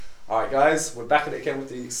Alright guys, we're back at it again with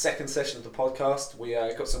the second session of the podcast. We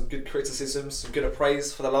got some good criticisms, some good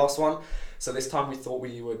appraise for the last one. So this time we thought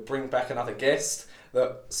we would bring back another guest.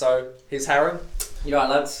 So here's Haran. You alright,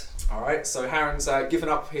 lads? Alright, so Haran's given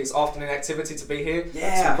up his afternoon activity to be here.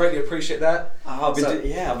 Yeah. So we greatly appreciate that. I've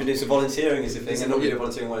been doing some volunteering as a thing. I'm not doing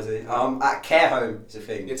volunteering, what is it? At care home is a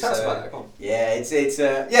thing. Yeah, tell us about that, come on. Yeah, it's thanks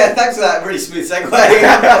for that really smooth segue.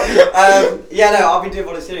 I've been doing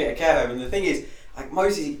volunteering at a care home, and the thing is, like,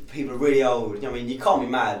 most of these people are really old. I mean, you can't be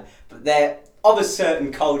mad, but they're of a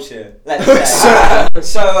certain culture, let's say.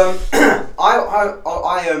 So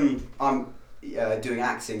I'm doing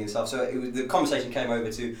acting and stuff. So the conversation came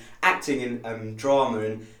over to acting and drama,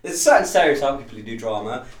 and there's a certain stereotype people who do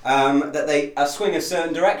drama that they swing a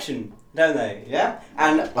certain direction, don't they? Yeah.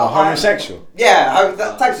 And homosexual. Yeah.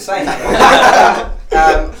 Thanks for saying that.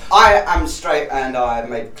 I am straight, and I have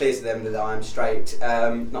made clear to them that I'm straight,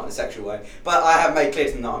 not in a sexual way, but I have made clear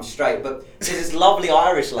to them that I'm straight. But there's this lovely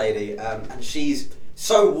Irish lady, and she's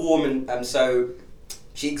so warm and so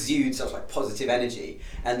she exudes such like positive energy.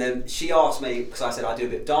 And then she asked me, because I said I do a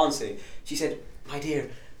bit of dancing, she said, "My dear,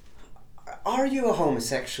 are you a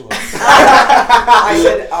homosexual?" I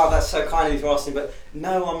said, "Oh, that's so kind of you for asking, but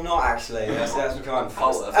no, I'm not actually." That's kind of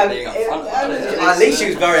fault of being upfront about it. At least she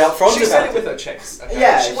was very upfront. She said it with her chest. Okay?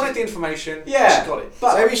 Yeah, she wanted the information. Yeah, and she got it.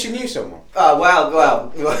 But maybe she knew someone.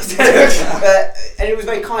 Well, and it was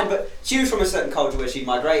very kind. But she was from a certain culture where she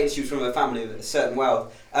migrated. She was from a family of a certain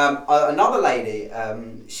wealth. Another lady,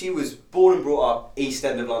 she was born and brought up East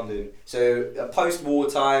End of London, so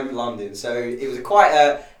post-wartime London. So it was quite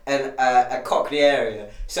a Cockney area.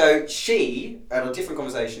 So she, in a different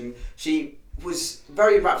conversation, she was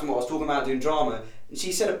very wrapped in what I was talking about, doing drama. And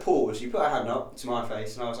she said a pause. She put her hand up to my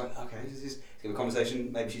face, and I was like, "Okay, this is a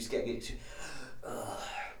conversation. Maybe she's getting it." Are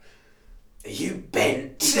you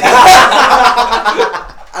bent?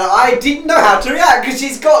 And I didn't know how to react because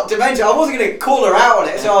she's got dementia. I wasn't going to call her out on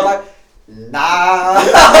it, so I was like, "Nah,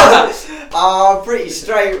 I'm pretty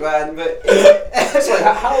straight, man." But so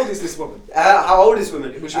how old is this woman? How old is this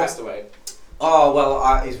woman? Was she passed away? Oh well,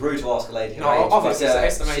 it's rude to ask a lady her age. Obviously, it's an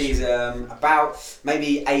estimation. She's about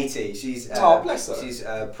maybe 80. She's bless her. She's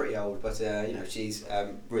pretty old, but she's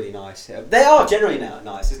really nice. They are generally now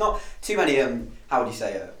nice. There's not too many how would you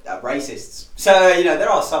say racists. So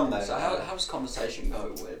there are some though. So how does conversation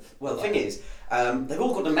go with? Well, the thing is, they've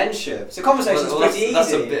all got dementia, so conversation's pretty easy.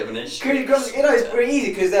 That's a bit of an issue. It's pretty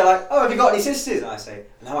easy because they're like, "Oh, have you got any sisters?" And I say,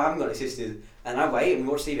 "No, I haven't got any sisters." And I wait and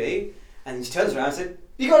we watch TV, and she turns around and said,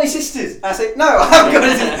 "You got any sisters?" And I say, "No, I haven't got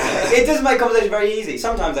any sisters." It does make conversation very easy.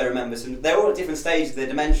 Sometimes they remember they're all at different stages. Their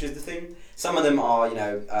dementia is the thing. Some of them are,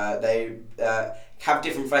 they have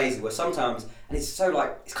different phases where sometimes, and it's so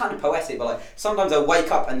like, it's kind of poetic, but like sometimes they'll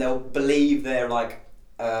wake up and they'll believe they're like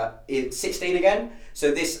 16 again.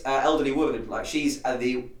 So this elderly woman, like she's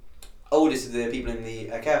the oldest of the people in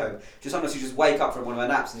the care home. Sometimes she just wake up from one of her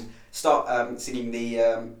naps and start singing the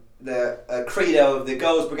credo of the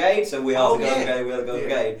Girls' Brigade, so we are the Girls' Brigade, we are the Girls'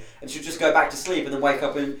 Brigade, and she'll just go back to sleep and then wake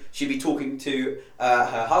up and she'll be talking to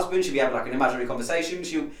her husband. She'll be having like an imaginary conversation.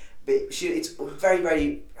 It's very,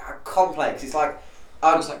 very complex. It's like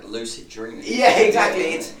it's like lucid dreaming. Yeah,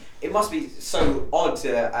 exactly. It must be so odd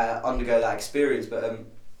to undergo that experience, but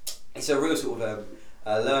it's a real sort of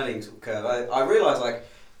learning sort of curve. I realise like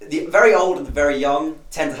the very old and the very young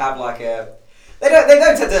tend to have like a They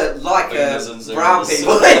don't tend to like brown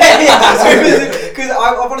people. Because I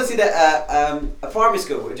wanted to see a primary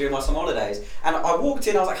school during my summer holidays, and I walked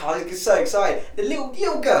in. I was like, "Oh, this is so exciting!" The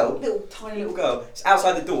tiny little girl,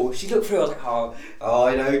 outside the door. She looked through. I was like,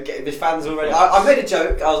 getting my fans already. I made a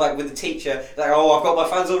joke. I was like with the teacher, like, "Oh, I've got my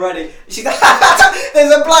fans already." She's like,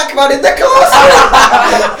 "There's a black man in the class."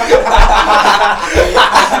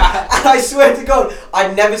 And I swear to God,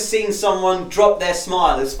 I'd never seen someone drop their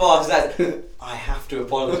smile as fast as that. I have to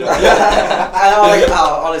apologise. And I'm like,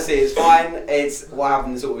 honestly, it's fine. It's what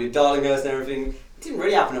happened sort of with Darlinghurst and everything. It didn't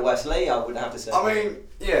really happen at Wesley, I would have to say. I mean,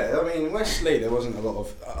 Wesley, there wasn't a lot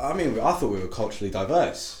of... I thought we were culturally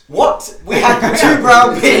diverse. What? We had two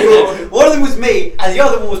brown people. One of them was me, and the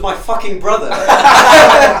other one was my fucking brother.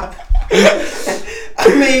 I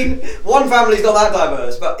mean, one family's not that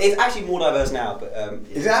diverse, but it's actually more diverse now. But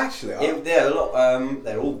is it actually? Yeah, a lot.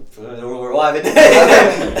 They're all arriving.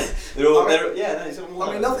 It's all more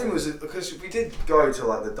diverse. Nothing was because we did go to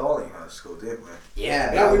like the Darlinghurst school, didn't we?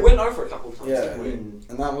 Yeah, we went over a couple of times. Yeah,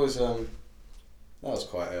 and that was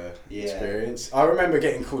quite an experience. I remember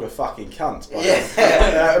getting called a fucking cunt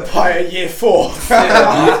by a year 4.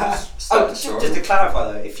 Just to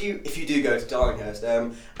clarify though, if you do go to Darlinghurst,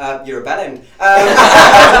 you're a bellend.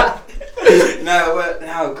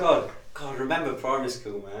 No, God, God, remember primary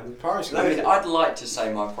school, man. Primary school. I mean, I'd like to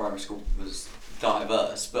say my primary school was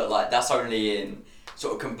diverse, but like that's only in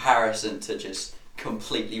sort of comparison to just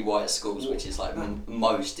completely white schools, which is like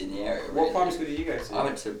most in the area. Really. What primary school did you go to? I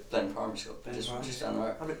went to Glen Primary School, just down the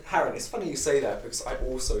road. I mean, Haran, it's funny you say that because I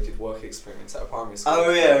also did work experience at a primary school. Oh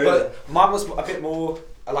yeah, really? But mine was a bit more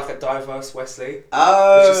like a diverse Wesley,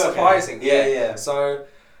 Oh, which is surprising. Okay. Yeah. So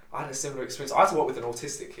I had a similar experience. I had to work with an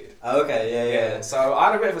autistic kid. Oh, okay, yeah. So I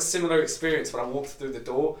had a bit of a similar experience when I walked through the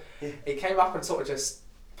door. Yeah. He came up and sort of just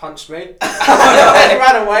punched me. He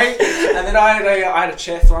ran away, and then I had a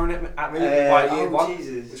chair thrown at me by year one,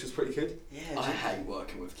 Jesus. which was pretty good. Yeah, I hate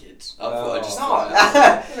working with kids. Oh. I just No, thought,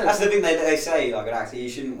 That's the thing they say, like, actually, you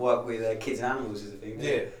shouldn't work with kids and animals is the thing.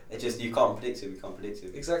 Yeah. It just, you can't predict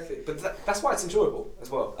it, Exactly, but that's why it's enjoyable as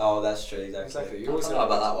well. Oh, that's true, Exactly. exactly. You I always don't know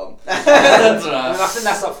about that one. I mean, I think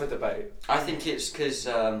that's up for debate. I think it's because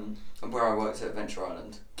where I worked at Adventure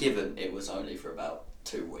Island, given it was only for about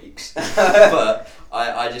 2 weeks, but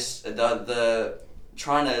I just the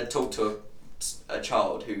trying to talk to a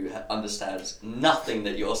child who understands nothing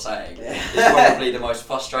that you're saying is probably the most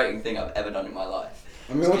frustrating thing I've ever done in my life.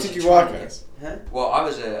 I mean, what did you work as? Huh? Well, I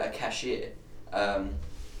was a cashier.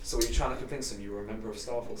 So were you trying to convince them you were a member of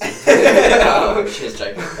staff or something? Oh, cheers,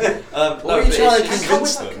 Jacob. What were you trying to it's just-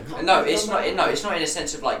 convince them? No, it's not. No, it's not in a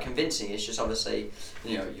sense of like convincing. It's just obviously,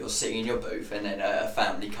 you know, you're sitting in your booth and then a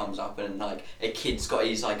family comes up and like a kid's got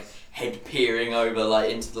his like head peering over like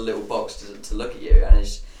into the little box to look at you, and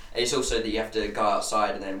it's also that you have to go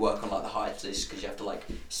outside and then work on like the heights list because you have to like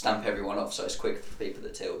stamp everyone off so it's quick for people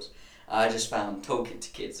at the tills. I just found talking to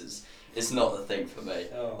kids is not the thing for me.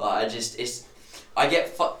 Oh. Like I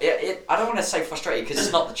get I don't want to say frustrated because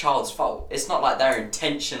it's not the child's fault. It's not like they're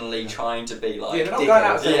intentionally trying to be like. Yeah, they're not going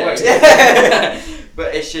out of their way. Yeah.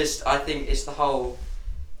 But it's just, I think it's the whole.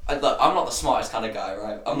 Look, I'm not the smartest kind of guy,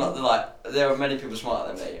 right? I'm not like there are many people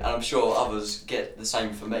smarter than me, and I'm sure others get the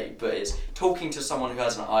same for me. But it's talking to someone who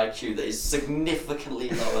has an IQ that is significantly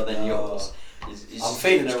lower than yours. I'm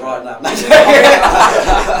feeling it right now.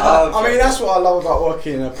 I mean, that's what I love about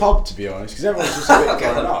working in a pub, to be honest, because everyone's just a bit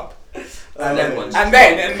grown up. And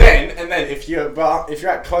then if you're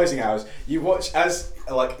at closing hours, you watch as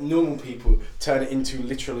like normal people turn into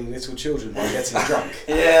literally little children by getting drunk.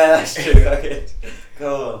 Yeah, that's true. Okay.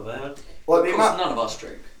 Go on, man. Well, Of course, none of us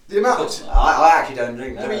drink. the amount. Of course not. I actually don't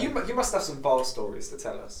drink that. I mean, you must have some bar stories to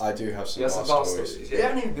tell us. I do have some You have some bar stories. stories. You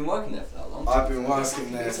haven't even been working there for that long. I've been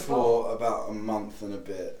working there It's a for about a month and a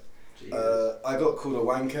bit. I got called a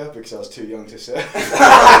wanker because I was too young to serve.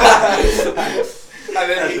 And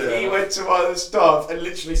then he went to one of the staff and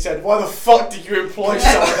literally said, "Why the fuck did you employ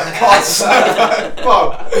someone that can't serve at a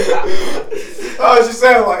pub?" I was just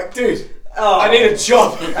there like, dude, I need a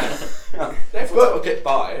job. Everyone's got to get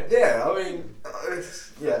by. Yeah, I mean,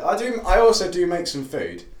 yeah, I do. I also do make some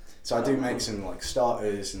food, so I do make some like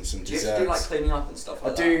starters and some Do you desserts. have to do like cleaning up and stuff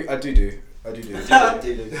like that? I do. I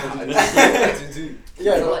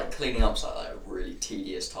Yeah, feel but like cleaning up's like a really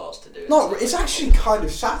tedious task to do. no, it's actually kind of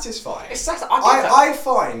satisfying. It's sad. I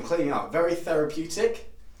find cleaning up very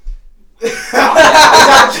therapeutic. Can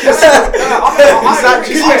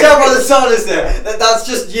you tell by the silence there that that's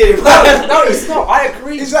just you? No, it's not. I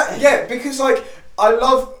agree. Is that because like I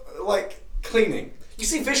love like cleaning. You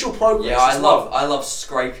see visual progress. Yeah, as well. I love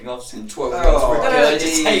scraping off some 12-year-olds Oh,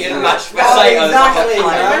 regurgitating no, mashed no, potatoes. exactly,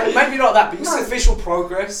 man. Maybe not that, but you No. see visual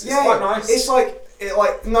progress. It's quite nice. It's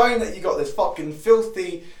like knowing that you got this fucking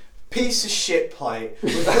filthy piece of shit plate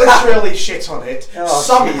with literally shit on it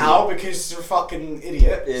somehow because you're a fucking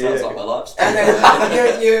idiot. Sounds like my life. And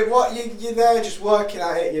then you're there just working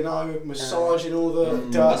at it, you know, massaging all the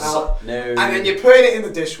dirt out. No. And then you're putting it in the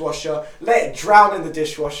dishwasher, let it drown in the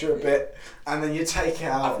dishwasher a bit, and then you take it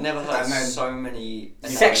out. I've never heard and then so many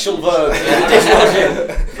Sexual analogies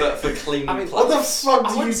verbs. for cleaning I mean, what the plates. fuck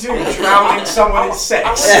do you do drowning someone in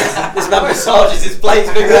sex? This man massages his plates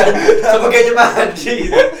bigger. Someone get your man.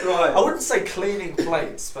 Jesus. Right. I wouldn't say cleaning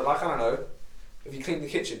plates, but like I don't know. Have you cleaned the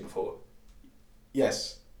kitchen before?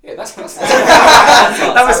 Yes. Yeah, that's that was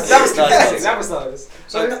Nice. convincing. That was nice.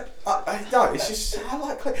 So no, it's just I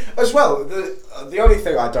like clean. As well. The only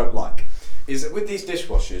thing I don't like is that with these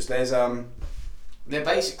dishwashers, there's they're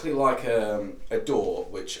basically like a door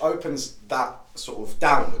which opens that sort of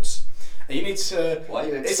downwards, and you need to. Why are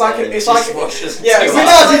you It's like dishwashers? Yeah, too we much?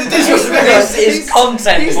 know the dishwasher. This is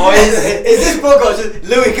content, boys. Is this podcast just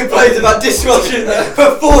Louis complains about dishwashers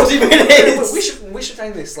for 40 minutes? We should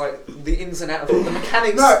name this like the ins and outs of the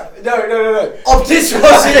mechanics. No. Of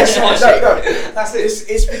dishwashing. No. That's it.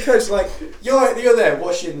 It's because like you're there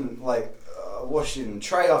washing like washing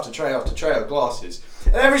tray after tray after tray of glasses.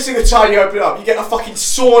 And every single time you open it up, you get a fucking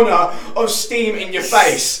sauna of steam in your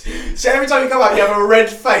face. So every time you come out, you have a red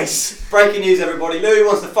face. Breaking news, everybody. Louis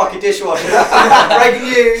wants the fucking dishwasher. Breaking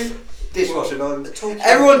news. Dishwasher nons.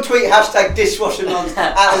 Everyone tweet hashtag dishwasher nons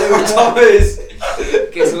at Louis Thomas.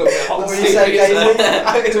 Gets a little bit hot. What were you saying,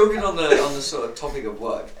 Casey? Talking on the sort of topic of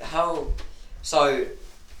work,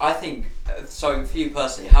 I think, so for you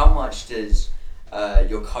personally, how much does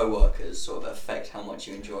your co-workers sort of affect how much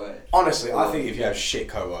you enjoy it? Honestly, I think if you have shit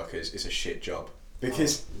co-workers, it's a shit job.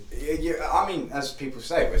 Because, I mean, as people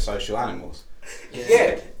say, we're social animals.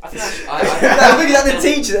 Yeah. I think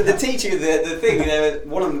the thing,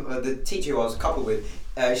 one of the teacher who I was coupled with,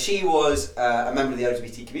 she was a member of the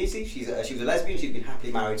LGBT community. She was a lesbian. She'd been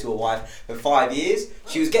happily married to a wife for 5 years.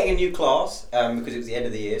 She was getting a new class because it was the end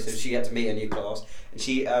of the year, so she had to meet a new class. And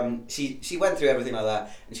she went through everything like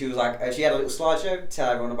that, and she was like, she had a little slideshow to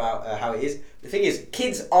tell everyone about how it is. The thing is,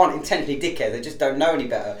 kids aren't intentionally dickheads; they just don't know any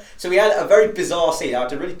better. So we had a very bizarre scene. I had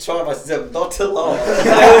to really try myself not to laugh.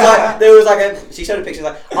 there was like she showed a picture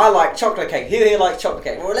like, I like chocolate cake. Who here likes chocolate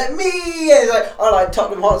cake? Well, let me. And it's like, I like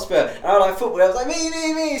Tottenham Hotspur, and I like football. I was like, me.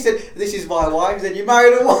 He said, this is my wife. He said, you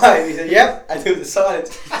married a wife? He said, yep. And there was a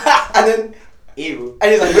silence, and then ew.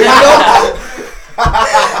 And he's like, moving on.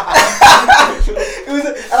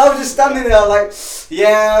 And I was just standing there like,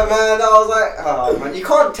 yeah man, I was like, oh man, you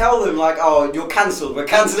can't tell them like, oh, you're cancelled, we're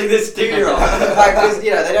cancelling this 2-year-old. Like, cause, they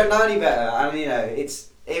don't know any better, and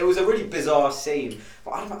it was a really bizarre scene.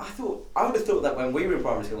 But I would have thought that when we were in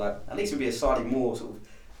primary school, like, at least we'd be a slightly more sort of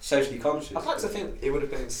socially conscious. I'd like to think it would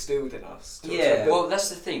have been instilled in us. Yeah. Well, that's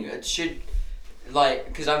the thing. It should,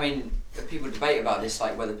 because I mean, people debate about this,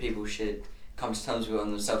 like whether people should come to terms with it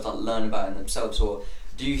on themselves, like learn about it themselves, or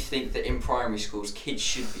do you think that in primary schools kids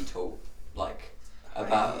should be taught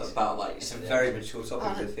about like? It's a very mature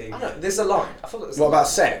topic. I think. I know. There's a line. I thought. What about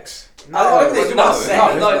sex? No,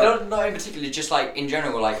 not in particular. Just like in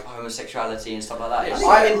general, like homosexuality and stuff like that.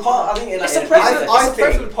 It's a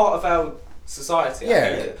prevalent part of our society.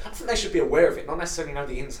 Yeah. I think they should be aware of it, not necessarily know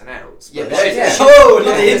the ins and outs. Yeah. Not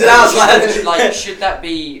the ins and outs, man. Like, should that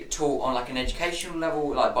be taught on like an educational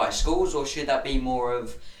level, like by schools, or should that be more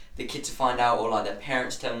of the kids to find out, or like their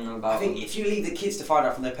parents telling them about? I think if you leave the kids to find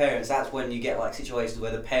out from their parents, that's when you get like situations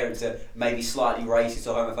where the parents are maybe slightly racist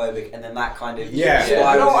or homophobic, and then that kind of You know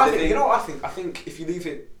what I think? I think if you leave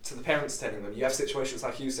it to the parents telling them, you have situations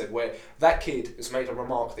like you said where that kid has made a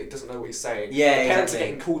remark that he doesn't know what he's saying. Yeah, the parents are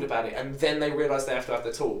getting called about it, and then they realise they have to have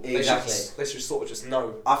the talk. Exactly. They should sort of just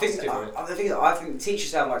know. I think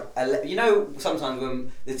teachers have like sometimes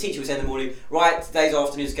when the teacher will say in the morning, right, today's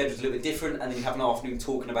afternoon schedule is a little bit different, and then you have an afternoon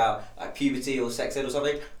talking about like puberty or sex ed or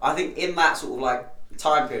something. I think in that sort of like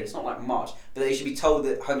time period, it's not like much, but they should be told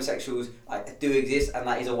that homosexuals like do exist, and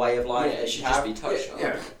that is a way of life. Yeah, it should just be touched on.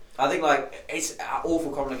 Yeah. I think like it's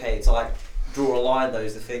awful complicated to like draw a line. Though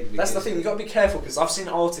is the thing. That's the thing. You got to be careful, because I've seen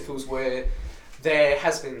articles where there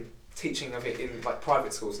has been teaching of it in like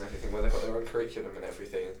private schools and everything, where they've got their own curriculum and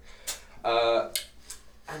everything,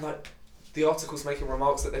 and like the articles making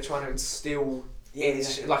remarks that they're trying to instill.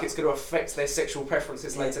 Like it's going to affect their sexual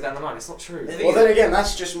preferences later down the line. It's not true. Well, then again,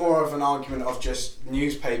 that's just more of an argument of just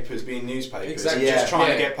newspapers being newspapers, exactly. and just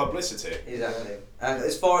trying to get publicity. Exactly. And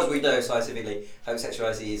as far as we know, scientifically,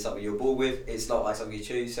 homosexuality is something you're born with. It's not like something you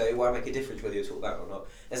choose, so it won't make a difference whether you talk about it or not.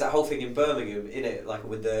 There's that whole thing in Birmingham, like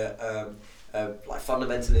with the like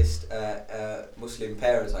fundamentalist Muslim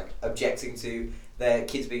parents like objecting to their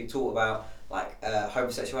kids being taught about like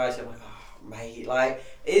homosexuality. I'm like, oh mate, like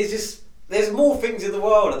it's just. There's more things in the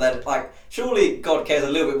world, and then like surely God cares a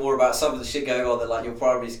little bit more about some of the shit going on than like your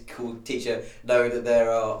primary school teacher knowing that there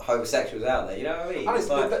are homosexuals out there. You know what I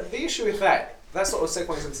mean? The issue with that sort of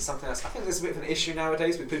segues into something else. I think there's a bit of an issue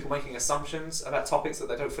nowadays with people making assumptions about topics that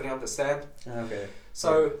they don't fully understand. Okay.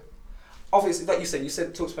 So obviously, like you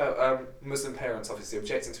said talked about Muslim parents obviously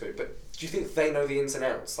objecting to it, but do you think they know the ins and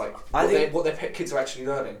outs, like what their kids are actually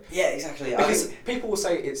learning? Yeah, exactly. Because people will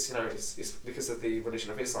say it's because of the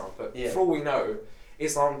religion of Islam, but for all we know,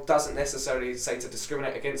 Islam doesn't necessarily say to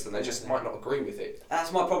discriminate against them. They just might not agree with it.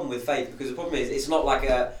 That's my problem with faith, because the problem is it's not like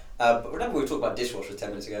a. Remember we were talking about dishwashers 10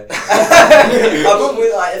 minutes ago. My problem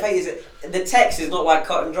with like the faith is that the text is not like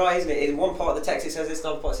cut and dry, isn't it? In one part of the text it says this,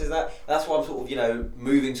 another part says that. That's why I'm sort of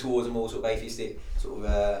moving towards a more sort of atheistic sort of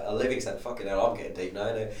a living standard. Fucking hell, I'm getting deep now.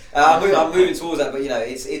 I know. I'm moving towards that, but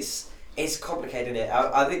it's complicated, isn't it?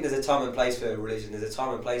 I think there's a time and place for religion. There's a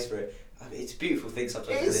time and place for it. it's a beautiful thing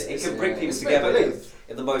sometimes. It is, It can bring people together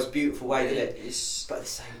in the most beautiful way, doesn't it? But at the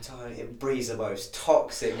same time, it breeds the most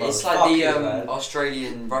toxic. It's like the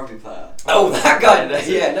Australian rugby player. Oh, that guy!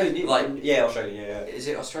 Australian. Yeah. Is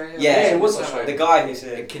it Australia? Yeah, it was Australia. The guy who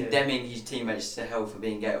said condemning his teammates to hell for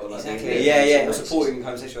being gay or like exactly. Or supporting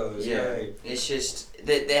homosexuals. Yeah, it's just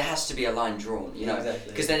there has to be a line drawn, you know,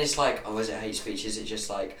 because then it's like, oh, is it hate speech? Is it just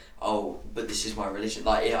like, oh, but this is my religion?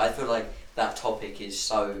 Like, I feel like that topic is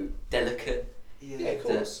so delicate. Yeah, of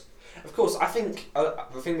course. Of course, I think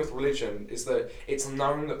the thing with religion is that it's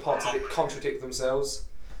known that parts of it contradict themselves,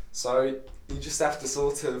 so you just have to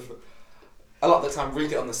sort of, a lot of the time,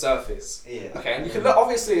 read it on the surface. Yeah. Okay, and you can look,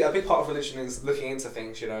 obviously, a big part of religion is looking into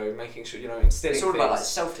things, you know, making sure, you know, instilling it's all things. about like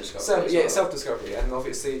self-discovery. Self-discovery, and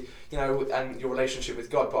obviously, you know, and your relationship with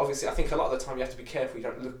God. But obviously, I think a lot of the time you have to be careful you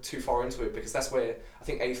don't look too far into it, because that's where I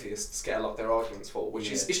think atheists get a lot of their arguments for,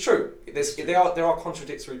 which is true. There are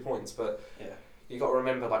contradictory points, but you got to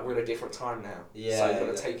remember, like, we're in a different time now. Yeah. So you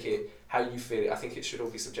got to take it how you feel it. I think it should all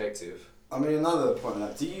be subjective. I mean, another point on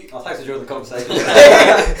that. Do you? Oh, thanks for joining the conversation.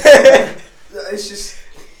 It's just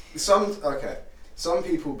some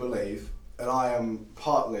people believe, and I am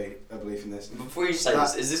partly a belief in this. Before you say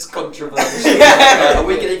this, is this controversial? Are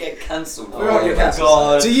we going to get cancelled? We won't get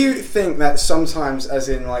cancelled. Do you think that sometimes, as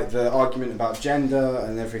in like the argument about gender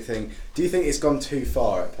and everything, do you think it's gone too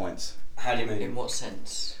far at points? How do you mean? In what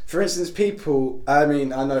sense? For instance, people. I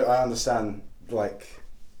mean, I understand. Like,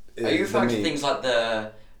 are you referring to things like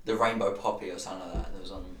the rainbow poppy or something like that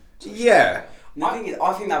was on? Yeah. I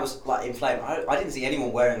think that was like inflamed. I didn't see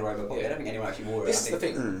anyone wearing a rainbow poppy. I don't think anyone actually wore it. This is the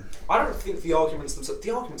thing. I don't think the arguments themselves.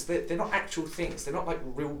 The arguments they're not actual things. They're not like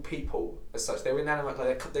real people as such. They're inanimate.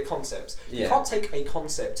 Like they're concepts. Yeah. You can't take a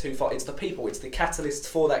concept too far. It's the people. It's the catalyst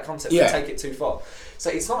for that concept to take it too far. So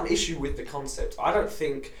it's not an issue with the concept. I don't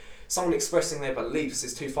think someone expressing their beliefs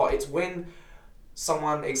is too far. It's when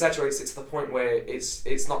someone exaggerates it to the point where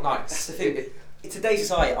it's not nice. That's the thing. In today's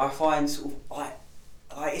society, I find sort of like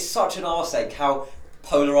it's such an arse-ache how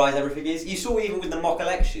polarised everything is. You saw even with the mock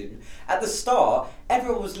election, at the start,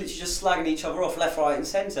 everyone was literally just slagging each other off left, right and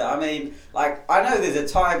centre. I mean, like, I know there's a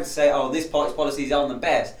time to say, oh, this party's policies aren't the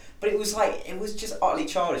best, but it was just utterly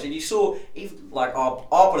childish. And you saw even like our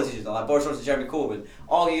politicians, like Boris Johnson and Jeremy Corbyn,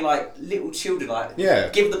 arguing like little children,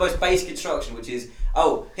 give the most basic instruction, which is,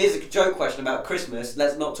 oh, here's a joke question about Christmas,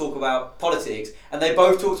 let's not talk about politics. And they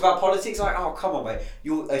both talked about politics. Like, oh, come on, mate.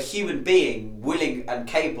 You're a human being willing and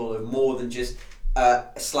capable of more than just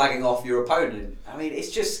slagging off your opponent. I mean,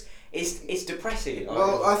 it's just, it's depressing.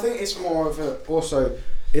 Well, I think it's more of a, also,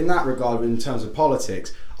 in that regard, in terms of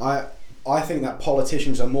politics, I think that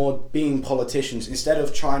politicians are more being politicians instead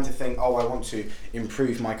of trying to think, oh, I want to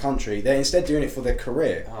improve my country. They're instead doing it for their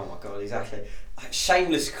career. Oh my God, exactly.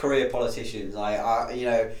 Shameless career politicians. You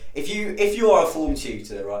know, if you are a form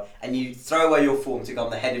tutor, right, and you throw away your form to go on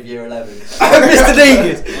the head of year 11, Mr.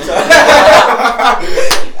 Deegan.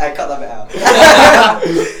 Cut that bit out.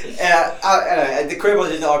 The career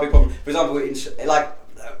politicians are a big problem. For example,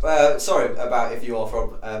 sorry about if you are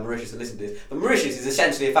from Mauritius and listen to this, but Mauritius is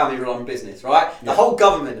essentially a family-run business, right? The whole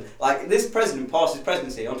government, like this president passed his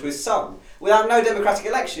presidency onto his son without no democratic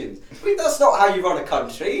elections. I mean, that's not how you run a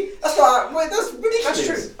country. That's not. That's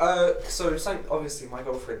ridiculous. That's true. Obviously, my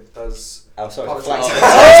girlfriend does. Oh, sorry. Politics. I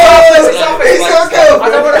don't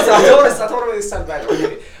want to make this sound bad.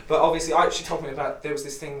 But obviously, she told me about, there was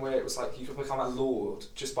this thing where it was like you could become a lord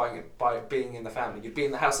just by being in the family. You'd be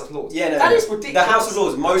in the House of Lords. Yeah, that is ridiculous. The House of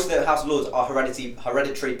Lords, most of the House of Lords are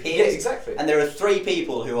hereditary peers. Yeah, exactly. And there are 3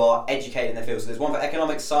 people who are educated in their field. So there's one for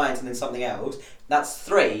economics, science, and then something else. That's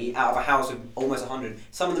 3 out of a house of almost 100.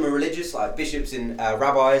 Some of them are religious, like bishops and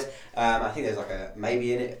rabbis. I think there's like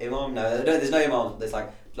maybe an imam. No, there's no imam. There's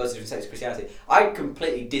like loads of different sects of Christianity. I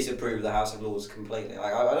completely disapprove of the House of Lords completely.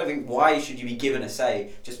 Like, I don't think, why should you be given a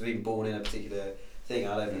say just for being born in a particular thing?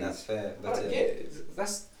 I don't think that's fair. But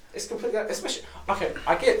it's completely, especially, okay,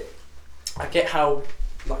 I get how,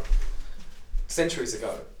 like, centuries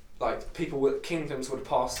ago, like, kingdoms would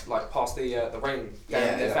pass the reign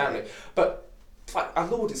down their family, but like a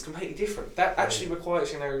lord is completely different. That actually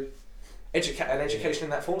requires, you know, an education in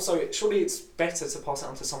that form. So surely it's better to pass it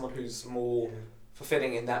on to someone who's more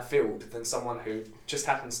fulfilling in that field than someone who just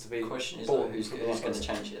happens to be. The question is born who's going to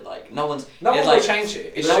change it? Like no one's going to change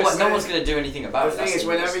it. No one's going to do anything about it. The thing is,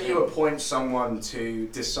 whenever you appoint someone to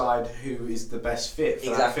decide who is the best fit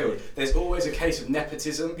for that field, there's always a case of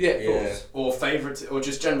nepotism, of course, or or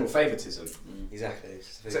just general favoritism. Exactly.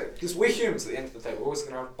 Because we're humans at the end of the day. We're always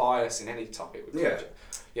going to have bias in any topic. Yeah,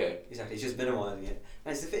 exactly. It's just minimising it.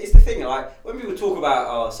 And it's the thing. Like when people talk about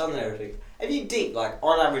our sun and everything, if you deep, like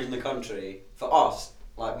on average in the country, for us,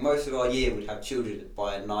 Like most of our year would have children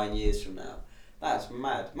by 9 years from now. That's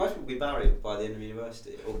mad. Most people will be married by the end of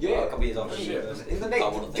university, or a couple of years after university. In the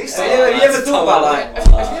next, this have you ever thought about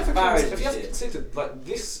have you ever considered like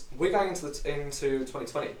this? We're going into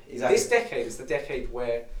 2020. Exactly. This decade is the decade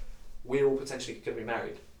where we're all potentially going to be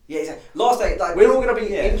married. Yeah, exactly. Last day, like we're all going to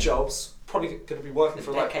be in jobs, probably going to be working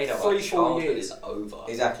for like 3-4 years. Is over.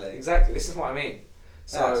 Exactly. This is what I mean.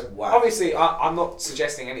 So wow. obviously, I'm not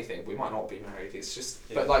suggesting anything. We might not be married. It's just,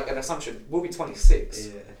 but like an assumption. We'll be 26.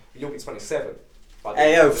 Yeah. You'll be 27.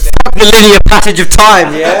 Hey yo, f*** the linear passage of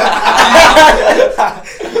time, yeah?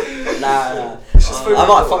 Nah. I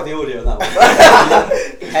might fuck the audio on that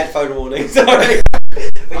one. Headphone warning, sorry.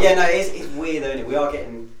 But yeah, no, it's weird though, isn't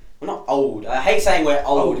it? We're not old. I hate saying we're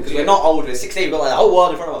old, because we're not old. We're 16, we've got like the whole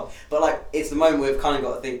world in front of us. But like, it's the moment we've kind of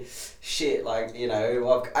got to think, shit, like, you know,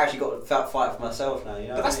 I've actually got to fight for myself now, you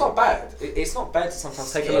know. But that's not bad. It's not bad to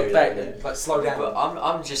sometimes take a look back and like slow down. But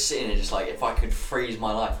I'm just sitting here just like, if I could freeze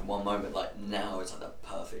my life in one moment, like now it's like the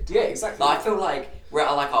perfect time. Yeah, exactly. Like, I feel like we're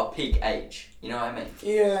at like our peak age. You know what I mean?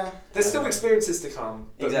 Yeah. There's still experiences to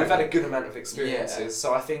come, but we've had a good amount of experiences. Yeah.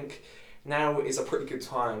 So I think now is a pretty good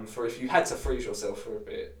time for, if you had to freeze yourself for a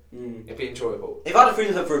bit, it'd be enjoyable. If I had to freeze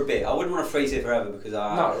myself for a bit, I wouldn't want to freeze it forever, because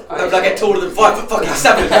I get taller than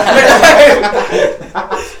 5'7".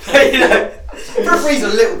 You know, for a freeze a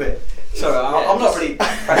little bit. Sorry, I'm not really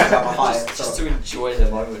pressed about my height. Just to enjoy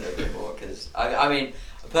the moment a bit more, because I mean,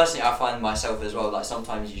 personally, I find myself as well. Like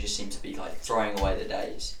sometimes you just seem to be like throwing away the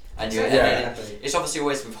days, and it's obviously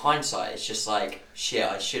always with hindsight. It's just like shit.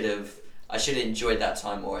 I should have enjoyed that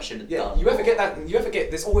time more. I should have done. You ever get that?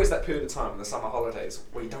 There's always that period of time in the summer holidays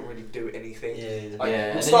where you don't really do anything. Yeah. Like,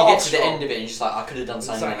 and then you get to the end of it and you're just like, I could have done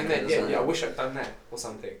something. And then, I wish I'd done that or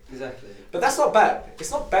something. Exactly. But that's not bad. It's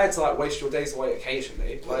not bad to like waste your days away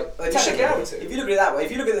occasionally. Like, you should get out to. If you look at it that way,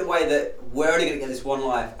 if you look at the way that we're only going to get this one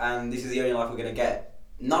life and this is the only life we're going to get,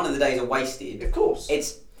 none of the days are wasted. Of course.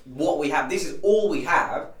 It's what we have. This is all we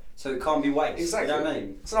have. So it can't be waste. Exactly. You know what I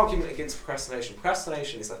mean? It's an argument against procrastination.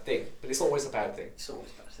 Procrastination is a thing, but it's not always a bad thing. It's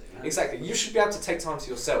always a bad thing. Man. Exactly. You should be able to take time to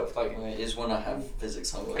yourself. Like, it is when I have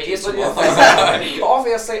physics homework. It is when you have physics. But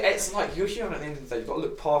obviously, it's like you're human at the end of the day. You've got to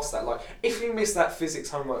look past that. Like, if you miss that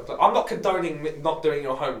physics homework, like, I'm not condoning not doing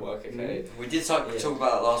your homework. Okay. We did talk about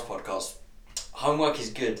it last podcast. Homework is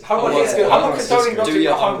good. Homework is good. I'm not condoning not doing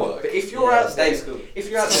your homework. But if you're out there,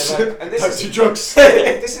 like, and this is drugs.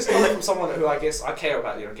 This is coming from someone who I guess I care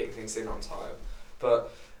about, getting things in on time. But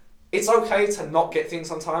it's okay to not get things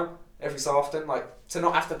on time every so often. Like, to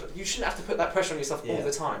not have to. You shouldn't have to put that pressure on yourself all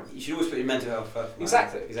the time. You should always put your mental health first.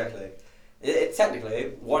 Man. Exactly.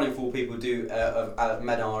 Technically, 1 in 4 people of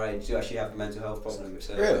men our age do actually have a mental health problem.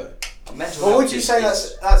 So. Really? Well, would you say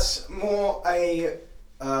that's more a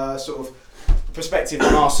sort of perspective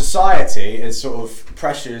on our society as sort of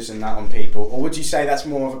pressures and that on people, or would you say that's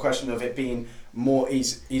more of a question of it being more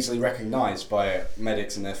easily recognised by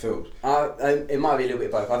medics in their field? It might be a little bit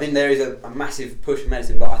of both. I think there is a massive push for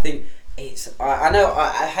medicine, but I think it's. I know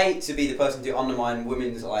I hate to be the person to undermine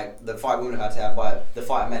women's the fight women have had to have by the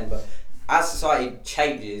fight of men, but as society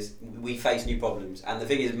changes, we face new problems, and the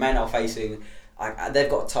thing is, men are facing. They've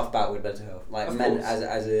got a tough battle with mental health. Like men as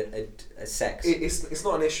a sex. It's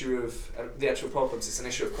not an issue of the actual problems. It's an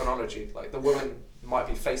issue of chronology. Like the woman might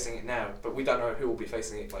be facing it now, but we don't know who will be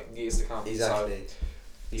facing it like years to come. Exactly. So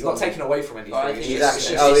it's not taken away from anything.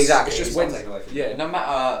 Exactly. It's just when. Yeah. No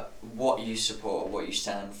matter what you support, or what you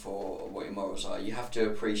stand for, or what your morals are, you have to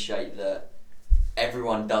appreciate that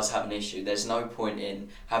everyone does have an issue. There's no point in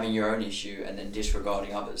having your own issue and then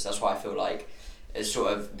disregarding others. That's why I feel like it's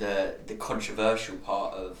sort of the controversial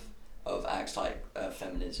part of acts like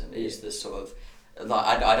feminism is the sort of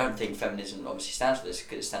like I don't think feminism obviously stands for this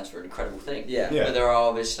because it stands for an incredible thing. Yeah. But there are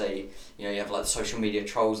obviously you have like social media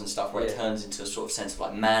trolls and stuff where it turns into a sort of sense of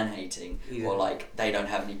like man hating or like they don't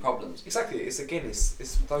have any problems. Exactly. It's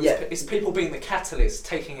those it's people being the catalyst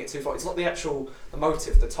taking it too far. It's not the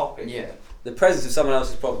motive, the topic. Yeah. The presence of someone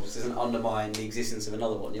else's problems doesn't undermine the existence of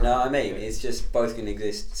another one. You know what I mean? It's just both can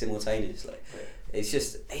exist simultaneously. Yeah. It's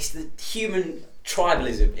the human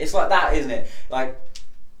tribalism. It's like that, isn't it? Like,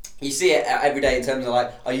 you see it every day in terms of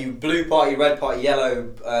like, are you blue party, red party, yellow,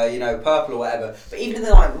 purple or whatever. But even in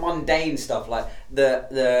the like mundane stuff, like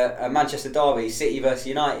the Manchester derby, City versus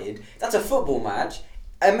United, that's a football match.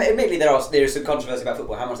 Admittedly, there is some controversy about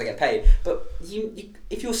football, how much they get paid. But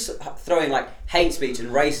if you're throwing like hate speech and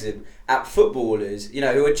racism at footballers,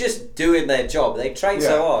 who are just doing their job, they train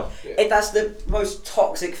so hard. Yeah. That's the most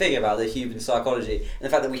toxic thing about the human psychology, and the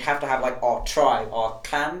fact that we have to have like our tribe, our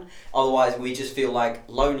clan. Otherwise, we just feel like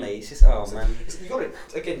lonely. It's just man. You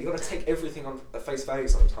got to take everything on face value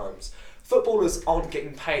sometimes. footballers aren't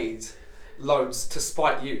getting paid loads to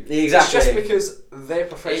spite you. Exactly. It's just because their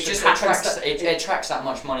profession it attracts that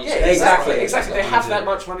much money. Yeah, exactly. They have that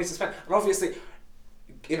much money to spend, and obviously,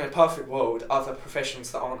 in a perfect world, other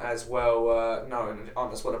professions that aren't as well known,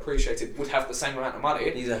 aren't as well appreciated, would have the same amount of money.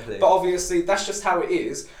 Exactly. But obviously, that's just how it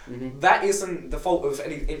is. Mm-hmm. That isn't the fault of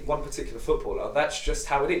one particular footballer. That's just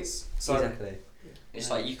how it is. So exactly. It's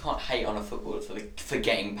like you can't hate on a footballer for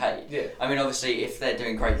getting paid. Yeah. I mean, obviously, if they're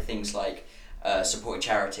doing great things like supporting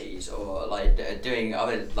charities or like doing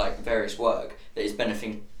other like various work that is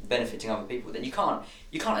benefiting other people, then you can't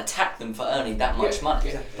attack them for earning that much money.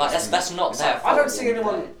 Exactly. Like that's not their fault. I don't see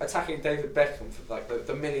anyone attacking David Beckham for like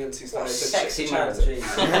the millions he's donated to Sexy man. charity.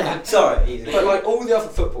 Sorry, easy. But like all the other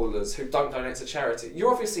footballers who don't donate to charity,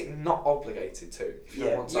 you're obviously not obligated to. If you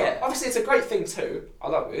don't want to. Yeah. Obviously, it's a great thing too. I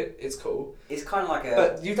love it. It's cool. It's kind of like a.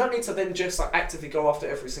 But you don't need to then just like actively go after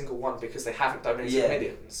every single one because they haven't donated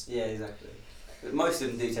millions. Yeah, exactly. But most of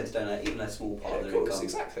them do tend to donate even a small part of their income.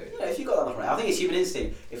 Exactly. You know, if you've got that much money, I think it's human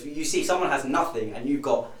instinct. If you see someone has nothing and you've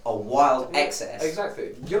got a wild excess,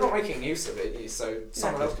 exactly, you're not making use of it, so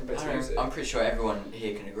someone else can better use it. I'm pretty sure everyone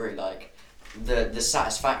here can agree. Like the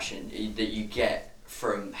satisfaction that you get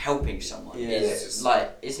from helping someone is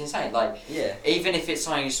like it's insane. Like even if it's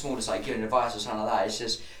something as small as like giving advice or something like that, it's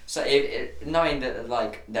just so knowing that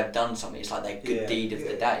like they've done something, it's like their good deed of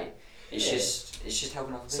the day. It's just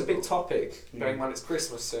helping other people. It's a big topic. Bearing in mind it's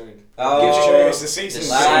Christmas soon. It's the season.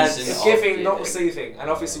 It's giving, not receiving, and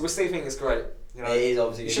obviously receiving is great. You know, it is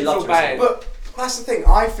obviously. You shouldn't feel bad. But that's the thing.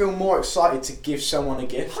 I feel more excited to give someone a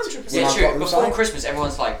gift. 100%. Yeah, true. Before Christmas,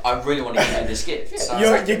 everyone's like, "I really want to give you this gift." So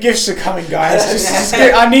your gifts are coming, guys. just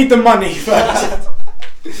I need the money first.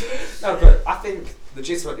 No, but I think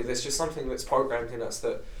legitimately there's just something that's programmed in us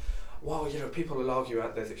that, well, you know, people will argue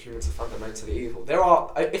out there that humans are fundamentally evil. There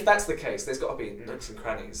are, if that's the case, there's got to be nooks and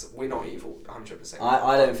crannies. We're not evil, 100%.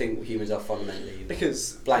 I don't think humans are fundamentally evil.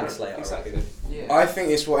 Because blank slate. Exactly. Yeah. I think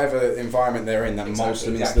it's whatever environment they're in that molds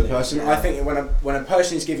them into the person. Yeah. I think when a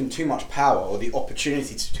person is given too much power or the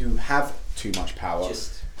opportunity to have too much power,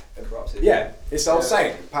 Just corrupts it. yeah, it's the old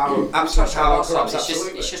saying, power, absolute power corrupts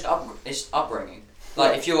absolutely. It's just upbringing.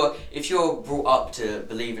 Like if you're brought up to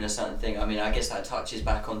believe in a certain thing, I mean, I guess that touches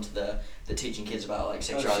back onto the teaching kids about like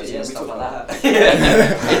sexuality and stuff like that.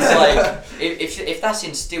 It's like if that's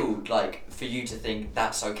instilled like for you to think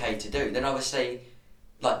that's okay to do, then obviously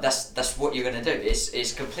like that's what you're gonna do.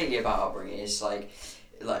 It's completely about upbringing. It's like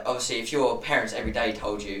obviously if your parents every day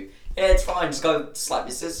told you, yeah, it's fine, just go slap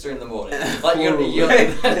your sister in the morning. Like you're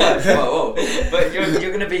but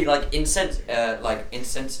you're gonna be like insensitized.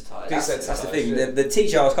 That's the thing. The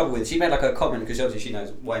teacher I was coupled with, she made like a comment because obviously she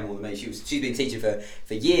knows way more than me. She's been teaching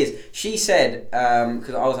for years. She said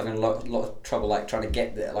because I was having a lot of trouble like trying to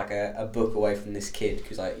get a book away from this kid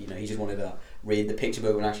because he just wanted to read the picture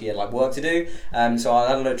book and actually had like work to do. So I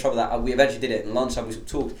had a lot of trouble with that. We eventually did it, and lunchtime we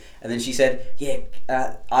talked, and then she said,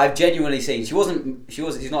 I've genuinely seen. She's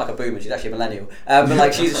not like a boomer. She's actually a millennial. But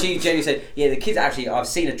like she genuinely said, the kids actually. I've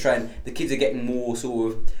seen a trend. The kids are getting more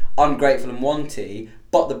sort of ungrateful and wanty.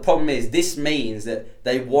 But the problem is, this means that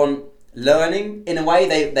they want learning in a way.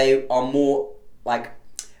 They are more like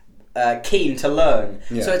keen to learn.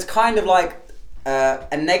 Yeah. So it's kind of like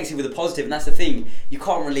a negative with a positive, and that's the thing. You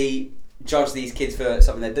can't really judge these kids for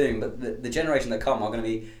something they're doing, but the generation that come are going to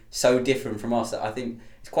be so different from us that I think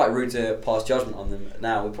it's quite rude to pass judgment on them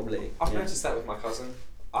now. I've noticed that with my cousin.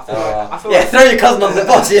 I feel like throw your cousin on the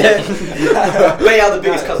bus, Lay out the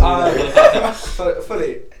biggest cousin.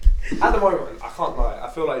 Fully. At the moment, I can't lie, I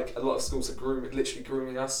feel like a lot of schools are literally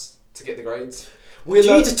grooming us to get the grades. Do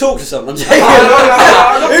you need to talk to someone?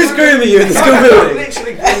 Who's grooming you in the school building?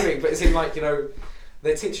 Literally grooming, but it's in like,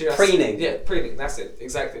 they're teaching us... Preening. Yeah, preening, that's it,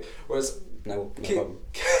 exactly. Whereas... No problem.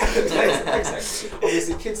 Exactly.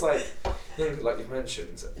 Obviously, kids like you've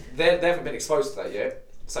mentioned, they haven't been exposed to that yet.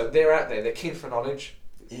 So they're out there, they're keen for knowledge.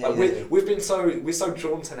 We're so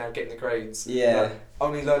drawn to now getting the grades. Yeah.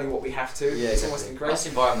 Only learning what we have to. Yeah, it's almost ingrained. That's the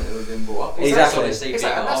environment that we've been brought up in. Exactly. And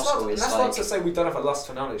that's not to say we don't have a lust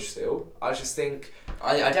for knowledge still. I just think...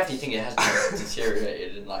 I definitely think it has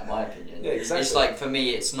deteriorated in like my opinion. Yeah, exactly. It's like, for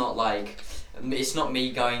me, it's not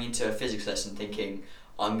me going into a physics lesson thinking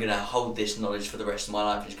I'm going to hold this knowledge for the rest of my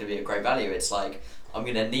life and it's going to be of great value. It's like, I'm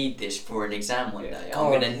going to need this for an exam one day. I'm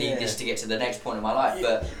going to need this to get to the next point in my life.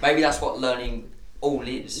 But maybe that's what learning all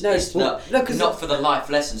is. No, it's not for the life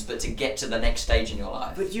lessons, but to get to the next stage in your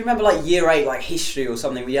life. But do you remember like year 8, like history or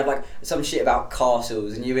something, where you have like some shit about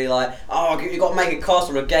castles and you'd be like, oh, you got to make a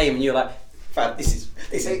castle or a game, and you're like, fam, this is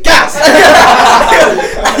gas.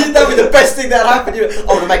 That'd be the best thing that happened. I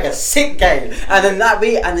want to make a sick game, and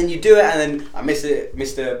then you do it, and then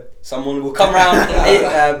Mr. Someone will come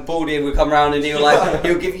round, Baldy will come round, and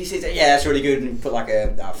he'll give you, yeah, that's really good, and put like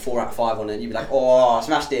a 4 out of 5 on it, and you'll be like, oh, I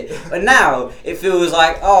smashed it. But now it feels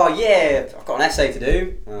like, oh yeah, I've got an essay to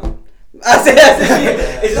do. Oh.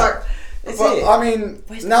 It's like. But I mean,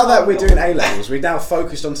 now that we're doing A levels, we've now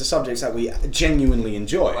focused onto subjects that we genuinely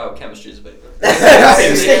enjoy. Well, chemistry's a bit of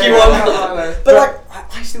a sticky one. But like,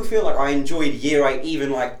 I still feel like I enjoyed year 8,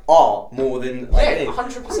 even like art more than like. Yeah,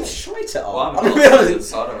 100%. I'm shite at art. Well, I'm not honest,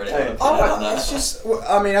 so I don't really want to It's just,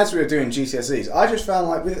 I mean, as we were doing GCSEs, I just found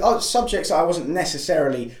like with subjects that I wasn't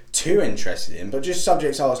necessarily too interested in, but just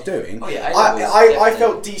subjects I was doing. Oh, yeah, I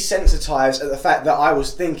felt desensitized at the fact that I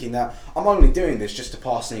was thinking that I'm only doing this just to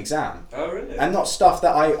pass an exam. Oh, really? And not stuff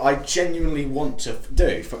that I genuinely want to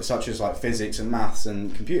do, such as like physics and maths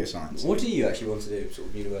and computer science. What do you actually want to do, sort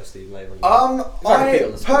of university level? I'm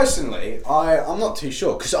not too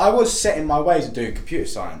sure, because I was set in my ways of doing computer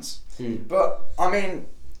science. But I mean,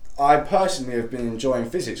 I personally have been enjoying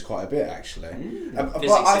physics quite a bit actually. But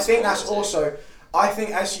I think that's also,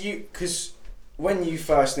 because when you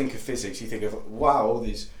first think of physics, you think of, wow, all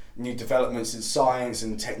these new developments in science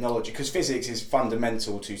and technology, because physics is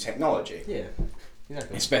fundamental to technology. Yeah,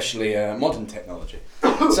 exactly. Especially modern technology.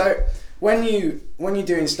 So when you're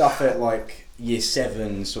doing stuff at like year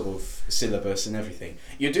 7 sort of syllabus and everything,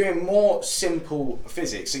 you're doing more simple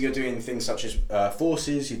physics. So you're doing things such as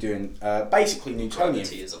forces. You're doing basically Newtonian.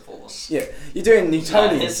 Gravity is a force. Yeah, you're doing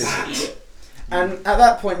Newtonian physics. And at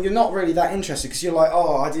that point, you're not really that interested, because you're like,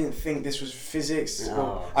 oh, I didn't think this was physics. No.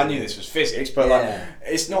 Well, I knew this was physics, but like,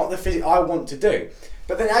 it's not the physics I want to do.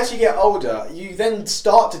 But then as you get older, you then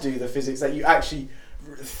start to do the physics that you actually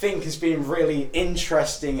think has been really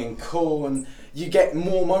interesting and cool, and you get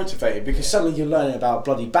more motivated because suddenly you're learning about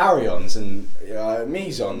bloody baryons and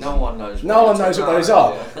mesons. No one knows. No one knows what those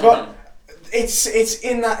are. But it's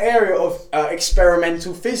in that area of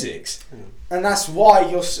experimental physics. And that's why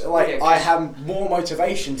you're like, I have more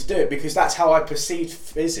motivation to do it, because that's how I perceived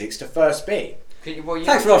physics to first be.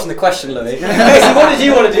 Thanks for asking the question, Louis. What did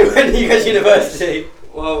you want to do when you go to university?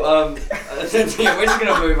 Well, we're just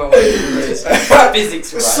gonna move away from this.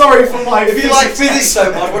 Physics, right? Sorry for my. If you like physics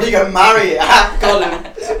so much, what are you going to marry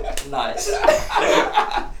it? Nice.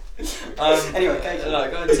 Anyway,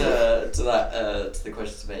 going to the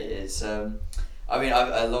question to me is, I mean,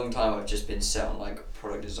 a long time I've just been set on like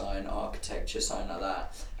product design, architecture, something like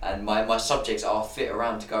that, and my subjects are fit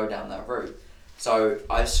around to go down that route. So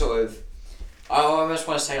I almost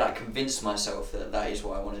want to say like convince myself that is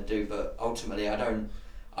what I want to do, but ultimately I don't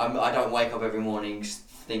wake up every morning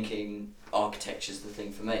thinking architecture's the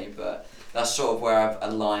thing for me. But that's sort of where I've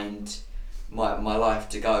aligned my life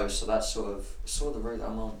to go. So that's sort of the route that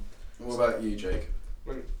I'm on. What about you, Jake?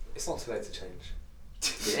 It's not too late to change.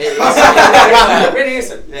 It really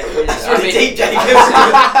isn't. It's really deep, Jake.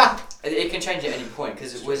 It can change at any point,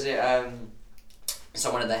 because was it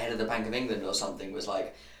someone at the head of the Bank of England or something was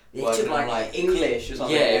like working on like English or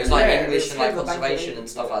something. Yeah, it was like English and like conservation and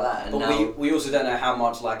stuff like that. And but now we also don't know how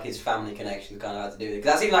much like his family connections kind of had to do with it,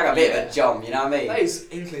 because that seems like a bit of a jump, you know what I mean? That is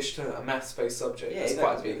English to a maths-based subject. Yeah, it's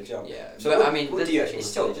exactly. quite a big jump. Yeah, so but I mean, what do you actually it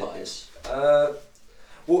still study? applies.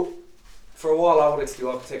 Well, for a while I wanted to do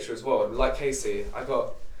architecture as well. Like Casey, I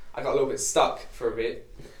got a little bit stuck for a bit,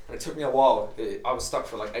 and it took me a while. I was stuck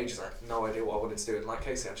for like ages. I had no idea what I wanted to do. And like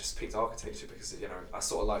Casey, I just picked architecture because I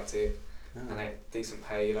sort of liked it, and I had decent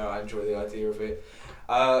pay. I enjoy the idea of it.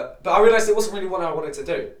 But I realised it wasn't really what I wanted to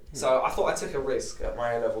do. So I thought I took a risk at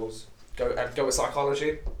my A levels. Go with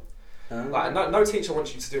psychology. Like no teacher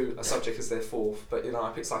wants you to do a subject as their 4th, but I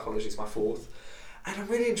picked psychology as my 4th. And I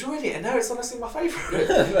really enjoyed it, and now it's honestly my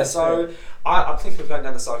favourite. So I'm thinking of going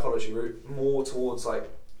down the psychology route, more towards like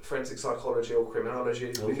forensic psychology or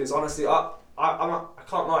criminology, because honestly, I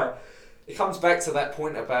can't lie. It comes back to that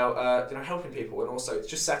point about helping people, and also it's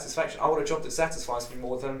just satisfaction. I want a job that satisfies me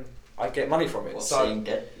more than I get money from it. Seeing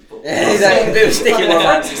dead people. Exactly. A bit of sticky one.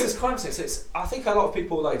 Forensics is crime scene, so I think a lot of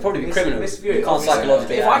people like probably criminals. misview it. You can't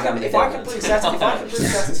psychologically. If I can bring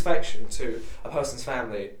satisfaction to a person's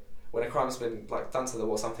family when a crime's been like done to them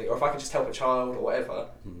or something, or if I can just help a child or whatever,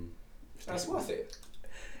 that's worth it.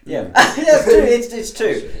 Yeah, yeah, it's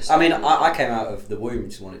true. I mean, I came out of the womb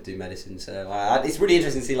just wanted to do medicine, so it's really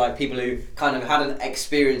interesting to see like people who kind of had an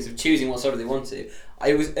experience of choosing what sort of they want to.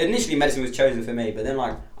 it was initially medicine was chosen for me, but then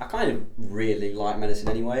like I kind of really like medicine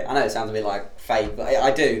anyway. I know it sounds a bit like fake, but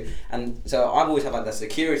I do, and so I've always had like the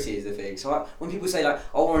security is the thing. So when people say like,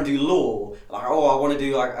 oh, I want to do law, like oh, I want to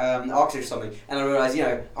do like architecture or something, and I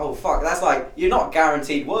realise oh fuck, that's like you're not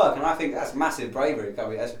guaranteed work, and I think that's massive bravery. If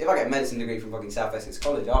I get a medicine degree from fucking South Essex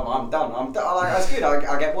College, I'm done. I'm done. Like, that's good.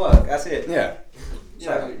 I get work. That's it. Yeah.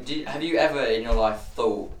 So, have you ever in your life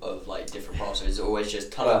thought of like different paths, or is it always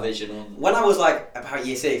just tunnel vision on? When I was like about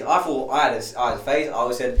year 6, I thought I had a phase. I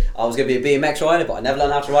always said I was going to be a BMX rider, but I never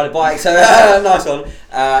learned how to ride a bike. So nice one.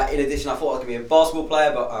 In addition, I thought I was going to be a basketball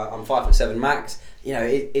player, but I'm 5'7" max.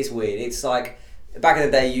 It's weird. It's like back in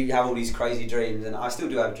the day, you have all these crazy dreams, and I still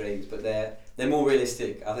do have dreams, but they're more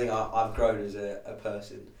realistic. I think I've grown as a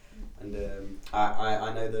person. And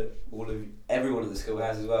I know that everyone at the school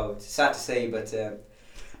has as well. It's sad to see, but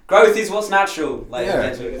growth is what's natural.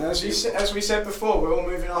 As we said before, we're all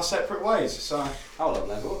moving our separate ways. So hold on,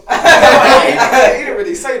 level. You didn't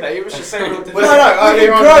really say that. You was just saying we're grow.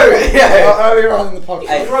 Earlier on in the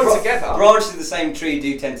podcast, we grow together. Branches of the same tree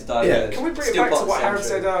do tend to diverge. Yeah. Can we bring it back to what Haran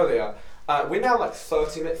said earlier? We're now like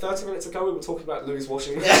 30 minutes ago we were talking about Louis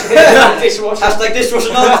washing dishwasher. Hashtag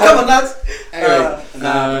dishwasher night. Come on, lads.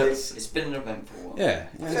 It's been an eventful one. Yeah.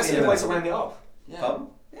 That's a good way to round it up. Yeah.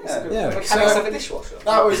 Mechanics of a dishwasher.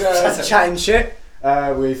 That was Chattin Chit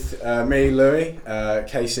with me, Louis,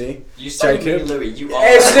 Casey, You say Jacob. me, Louis. You are.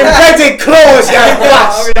 It's an embedded clause,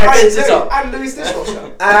 And Louis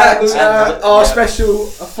dishwasher. And our special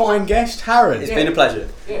fine guest, Haran. It's been a pleasure.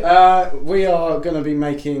 We are going to be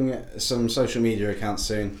making some social media accounts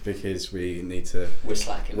soon because we need to. We're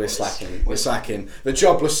slacking. We're slacking. The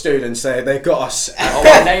jobless students, they got us.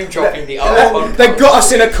 Name dropping the They got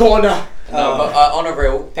us in a corner. No, but on a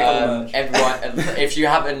real, everyone, if you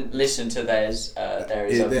haven't listened to theirs, there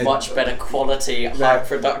is a much better quality, high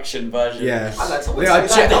production version. Yeah.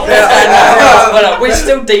 We're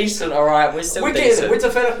still decent, alright? We're still decent. We're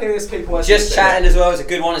developing this people. Just chatting as well. It's a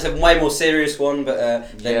good one. It's a way more serious one,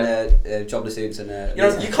 but than jobless students and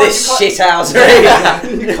this shit house.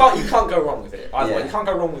 You can't go wrong with it. Either way, you can't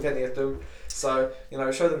go wrong with any of them. So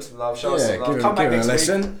show them some love. Show us some love. Come back next week.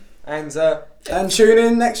 Listen. And tune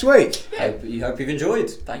in next week. Hope you've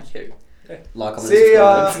enjoyed. Thank you. Like, comment, see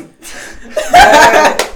ya. subscribe.